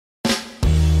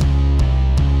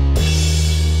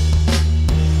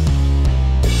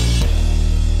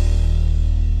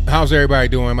How's everybody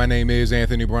doing? My name is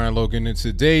Anthony Brian Logan, and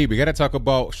today we got to talk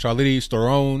about Charlize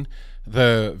Theron,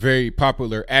 the very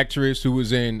popular actress who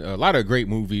was in a lot of great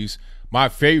movies. My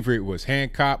favorite was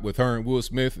Hancock with her and Will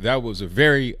Smith. That was a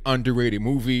very underrated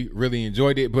movie. Really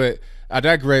enjoyed it, but I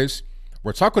digress.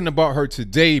 We're talking about her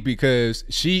today because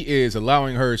she is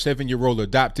allowing her 7-year-old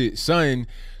adopted son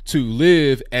to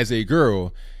live as a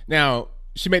girl. Now,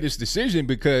 she made this decision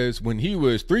because when he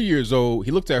was 3 years old,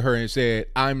 he looked at her and said,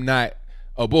 "I'm not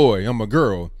a boy, I'm a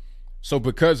girl." So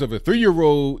because of a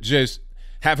 3-year-old just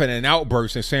having an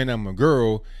outburst and saying I'm a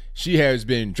girl, she has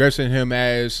been dressing him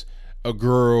as a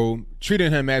girl,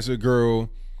 treating him as a girl,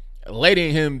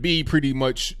 letting him be pretty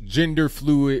much gender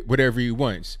fluid, whatever he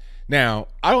wants. Now,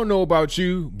 I don't know about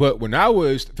you, but when I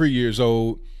was 3 years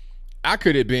old, I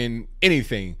could have been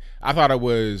anything. I thought I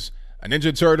was a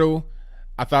Ninja Turtle.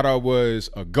 I thought I was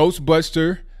a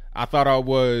Ghostbuster. I thought I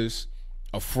was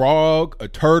a frog, a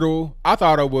turtle. I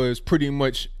thought I was pretty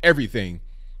much everything.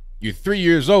 You're 3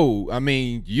 years old. I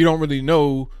mean, you don't really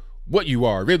know what you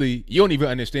are. Really, you don't even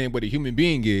understand what a human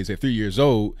being is at 3 years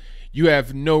old. You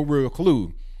have no real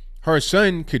clue. Her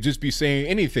son could just be saying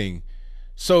anything.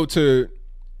 So to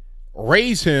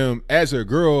raise him as a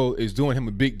girl is doing him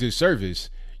a big disservice.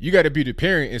 You got to be the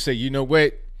parent and say, you know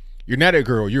what? You're not a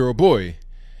girl, you're a boy.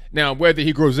 Now, whether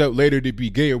he grows up later to be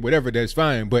gay or whatever, that's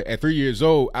fine. But at 3 years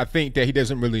old, I think that he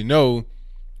doesn't really know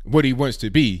what he wants to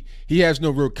be. He has no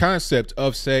real concept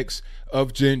of sex,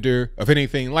 of gender, of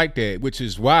anything like that, which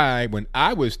is why when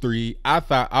I was 3, I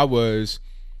thought I was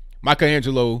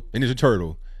Michelangelo and Ninja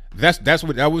Turtle.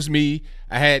 That was me.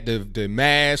 I had the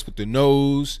mask with the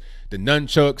nose, the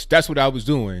nunchucks. That's what I was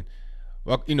doing.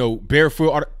 Well, you know,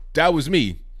 barefoot. That was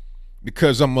me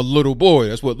because I'm a little boy.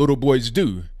 That's what little boys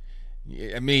do.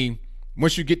 I mean,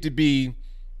 once you get to be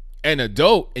an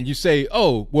adult and you say,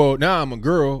 oh, well, now I'm a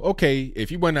girl. Okay,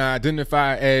 if you want to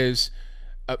identify as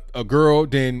a girl,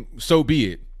 then so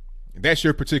be it. That's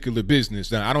your particular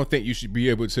business. Now, I don't think you should be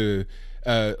able to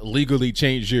legally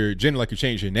change your gender like you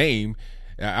change your name.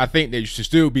 I think that you should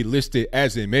still be listed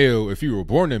as a male if you were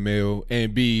born a male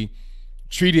and be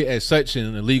treated as such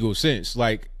in a legal sense.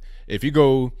 Like if you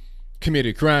go commit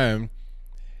a crime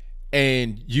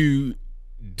and you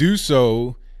do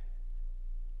so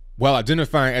while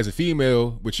identifying as a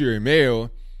female, but you're a male,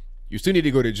 you still need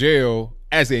to go to jail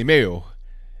as a male,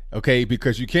 okay?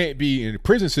 Because you can't be in the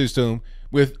prison system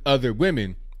with other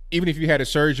women. Even if you had a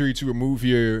surgery to remove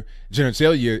your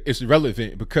genitalia, it's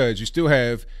irrelevant because you still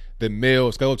have the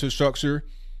male skeletal structure,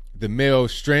 the male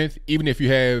strength. Even if you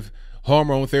have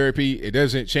hormone therapy, it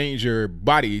doesn't change your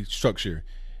body structure.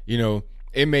 You know,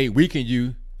 it may weaken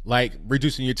you, like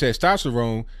reducing your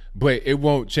testosterone, but it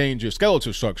won't change your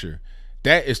skeletal structure.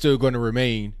 That is still going to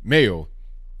remain male.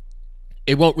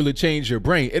 It won't really change your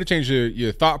brain. It'll change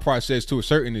your thought process to a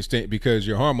certain extent because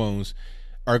your hormones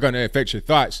are going to affect your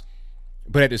thoughts.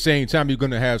 But at the same time, you're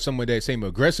going to have some of that same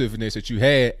aggressiveness that you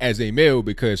had as a male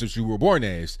because it's what you were born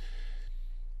as.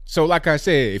 So like I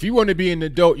said, if you want to be an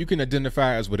adult, you can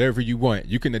identify as whatever you want.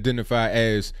 You can identify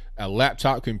as a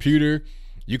laptop computer.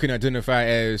 You can identify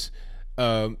as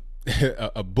a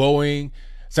Boeing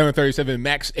 737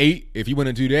 MAX 8 if you want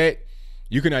to do that.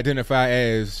 You can identify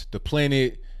as the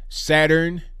planet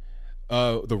Saturn,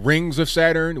 the rings of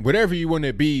Saturn, whatever you want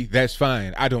to be, that's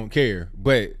fine. I don't care.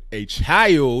 But a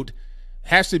child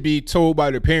has to be told by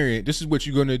the parent, this is what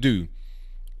you're going to do.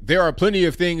 There are plenty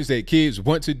of things that kids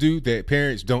want to do that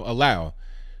parents don't allow.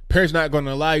 Parents not going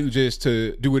to allow you just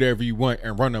to do whatever you want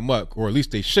and run amok, or at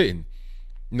least they shouldn't.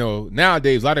 No,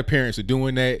 nowadays, a lot of parents are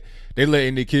doing that. They're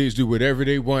letting the kids do whatever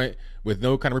they want with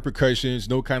no kind of repercussions,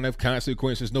 no kind of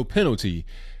consequences, no penalty.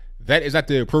 That is not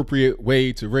the appropriate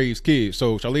way to raise kids.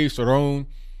 So Charlize Theron,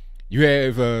 you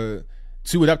have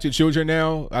 2 adopted children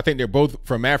now. I think they're both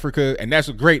from Africa, and that's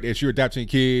great that you're adopting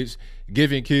kids,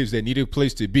 giving kids that need a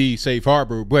place to be safe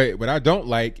harbor. But what I don't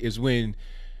like is when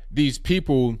these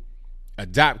people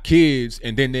adopt kids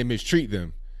and then they mistreat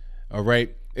them. All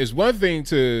right. It's one thing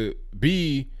to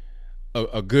be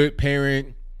a good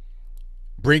parent,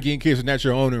 bring in kids not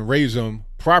your own and raise them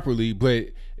properly.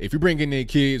 But if you're bringing in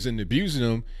kids and abusing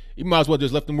them, you might as well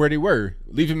just left them where they were.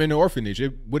 Leave them in the orphanage.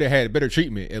 It would have had better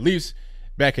treatment. At least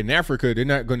back in Africa, they're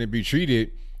not going to be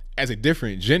treated as a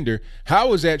different gender.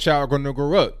 How is that child going to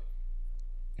grow up?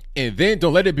 And then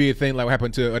don't let it be a thing like what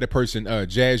happened to the other person,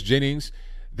 Jazz Jennings.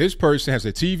 This person has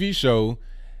a TV show,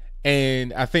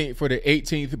 and I think for the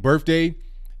 18th birthday,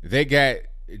 they got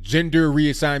gender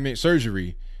reassignment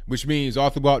surgery, which means all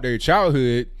throughout their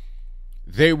childhood,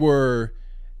 they were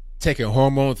taking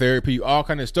hormone therapy, all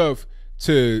kind of stuff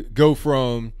to go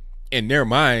from in their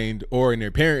mind or in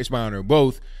their parents' mind or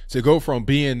both, to go from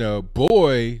being a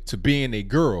boy to being a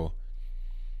girl.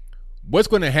 What's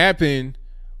going to happen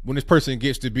when this person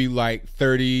gets to be like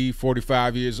 30,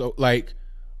 45 years old? Like,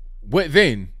 what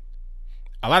then?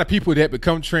 A lot of people that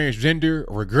become transgender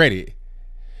regret it.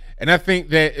 And I think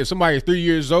that if somebody is 3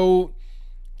 years old,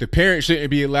 the parents shouldn't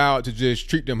be allowed to just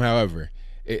treat them however.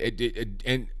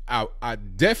 And I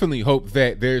definitely hope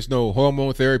that there's no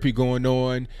hormone therapy going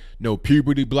on, no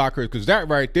puberty blockers, because that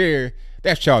right there,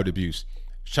 that's child abuse.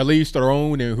 Charlize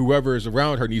Theron and whoever is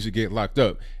around her needs to get locked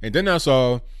up. And then I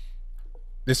saw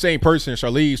the same person,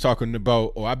 Charlize, talking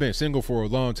about, oh, I've been single for a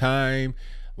long time,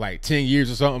 like 10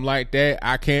 years or something like that.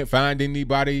 I can't find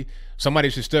anybody.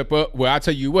 Somebody should step up. Well, I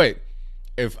tell you what,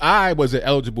 if I was an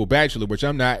eligible bachelor, which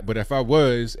I'm not, but if I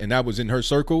was and I was in her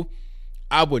circle,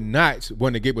 I would not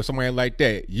want to get with somebody like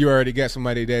that. You already got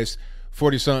somebody that's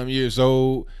 40-something years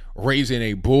old, raising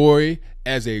a boy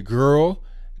as a girl.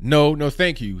 No,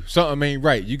 thank you. Something ain't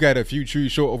right. You got a few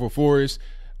trees short of a forest,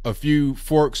 a few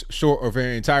forks short of an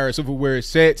entire silverware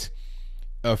set,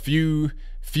 a few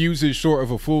fuses short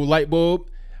of a full light bulb.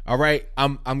 All right,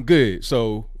 I'm good.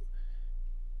 So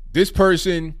this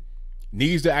person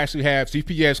needs to actually have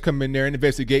CPS come in there and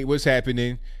investigate what's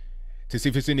happening to see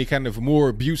if it's any kind of more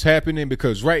abuse happening,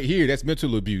 because right here, that's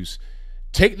mental abuse.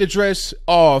 Take the dress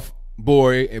off,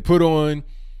 boy, and put on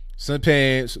some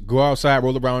pants, go outside,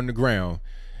 roll around on the ground.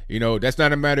 You know, that's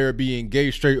not a matter of being gay,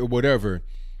 straight, or whatever.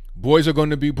 Boys are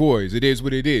going to be boys. It is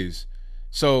what it is.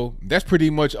 So that's pretty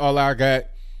much all I got.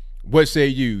 What say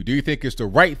you? Do you think it's the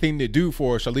right thing to do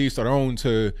for Charlize Theron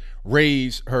to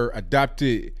raise her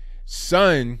adopted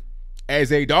son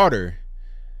as a daughter?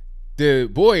 The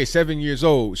boy is 7 years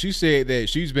old. She said that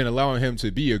she's been allowing him to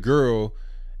be a girl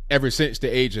ever since the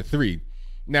age of 3.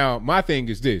 Now, my thing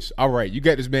is this. All right, you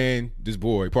got this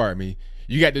boy, pardon me.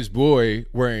 You got this boy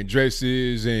wearing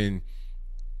dresses and,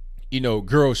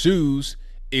 girl shoes.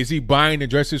 Is he buying the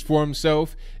dresses for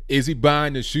himself? Is he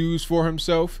buying the shoes for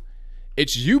himself?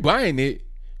 It's you buying it.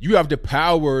 You have the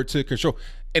power to control.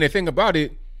 And the thing about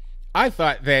it, I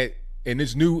thought that in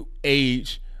this new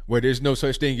age where there's no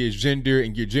such thing as gender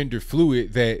and you're gender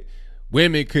fluid, that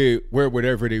women could wear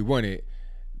whatever they wanted.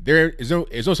 There's no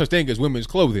such thing as women's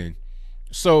clothing.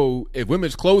 So if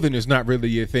women's clothing is not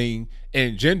really a thing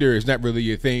and gender is not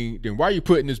really a thing, then why are you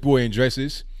putting this boy in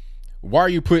dresses? Why are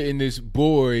you putting this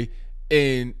boy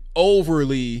in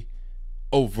overly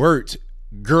overt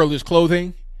girlish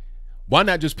clothing? Why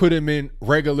not just put him in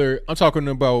regular? I'm talking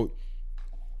about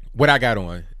what I got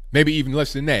on, maybe even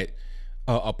less than that.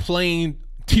 A plain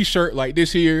t-shirt like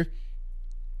this here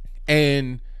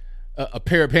and a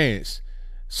pair of pants,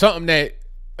 something that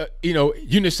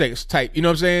unisex type, you know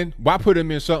what I'm saying? Why put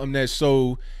him in something that's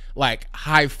so like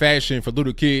high fashion for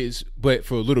little kids but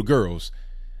for little girls?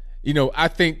 I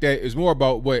think that is more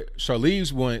about what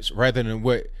Charlize wants rather than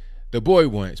what the boy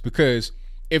wants, because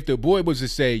if the boy was to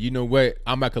say, you know what,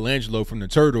 I'm Michelangelo from the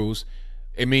Turtles,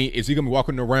 I mean, is he gonna be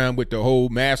walking around with the whole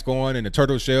mask on and the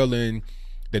turtle shell and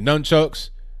the nunchucks?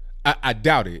 I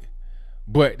doubt it.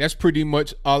 But that's pretty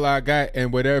much all I got.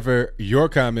 And whatever your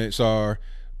comments are,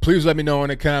 please let me know in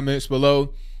the comments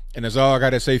below. And that's all I got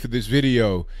to say for this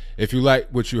video. If you like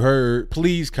what you heard,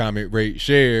 please comment, rate,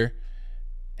 share,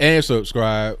 and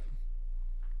subscribe.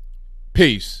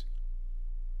 Peace.